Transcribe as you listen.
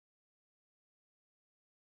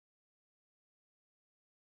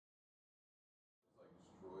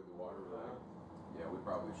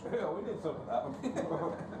fish. Yeah, we did some of that one.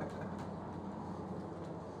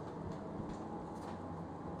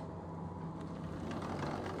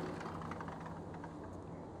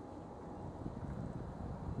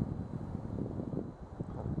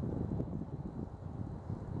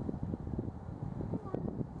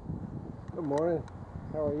 Good morning.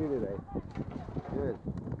 How are you today? Good.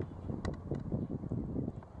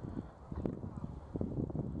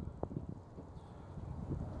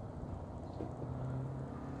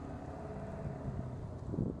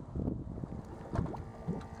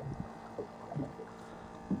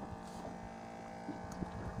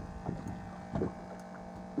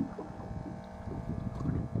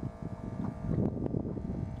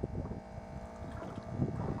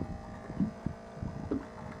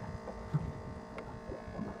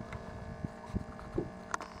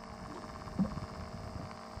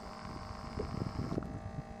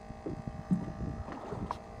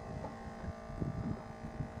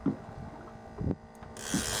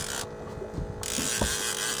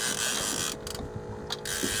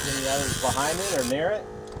 Any others behind it or near it?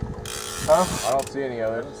 Huh? I don't see any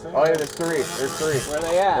others. Oh yeah, there's three. There's three. Where are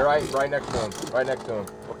they at? They're right next to him. Right next to him.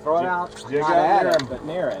 We'll throw it out. Jig Not out at near it, him. but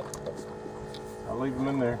near it. I'll leave them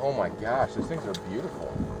in there. Oh my gosh, these things are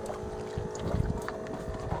beautiful.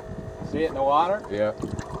 See it in the water? Yeah.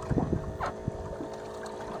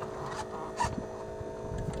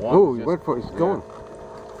 Oh, he went for it. He's going.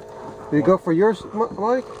 Did he go for yours,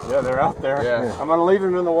 Mike? Yeah, they're out there. Yeah. I'm gonna leave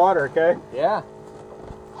them in the water, okay? Yeah.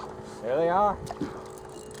 There they are.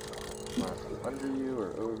 Under you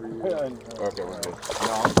or over you? Okay, we're good.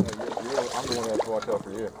 No, I'm the one that has to watch out for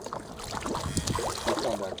you. Just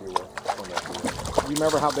come back your way. Come back your way. You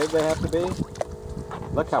remember how big they have to be?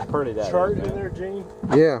 Look how pretty that Chart is. in there, Gene?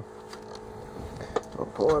 Yeah. I'll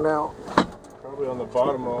pull it out. Probably on the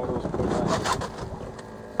bottom of all those places.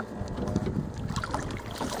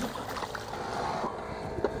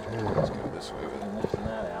 Let's go this way with it. Lifting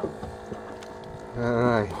that out. All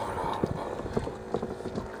right.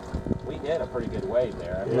 We hit a pretty good wave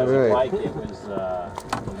there. It Yeah, wasn't right. like it was, you know,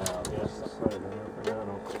 just...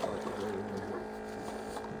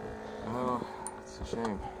 Oh, it's a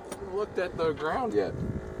shame. I haven't looked at the ground yet.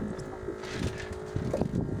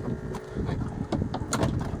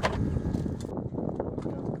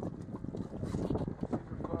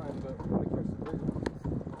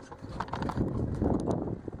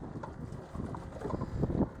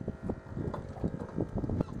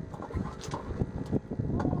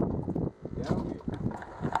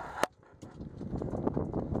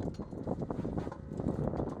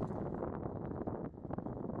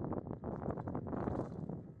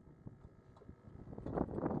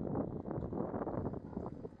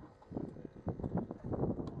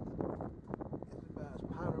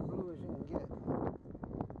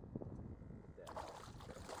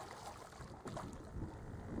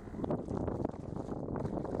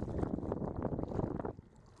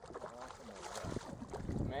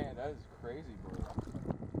 Man, that is crazy, bro.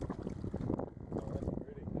 Oh, that's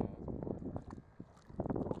pretty.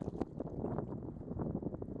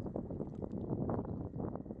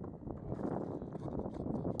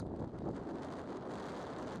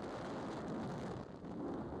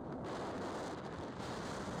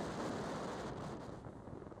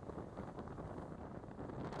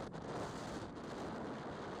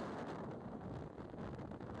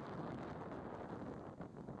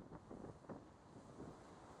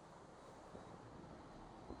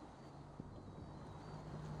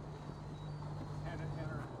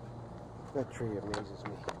 That tree amazes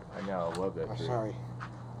me. I know, I love that I'm tree. sorry.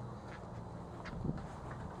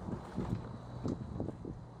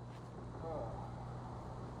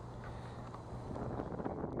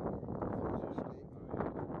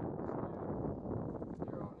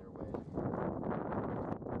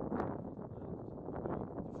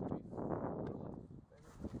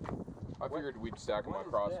 I figured we'd stack them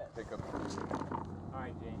across, pick up. All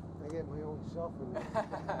right, Gene. I get my own self in there.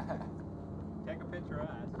 Take a picture of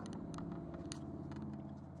us.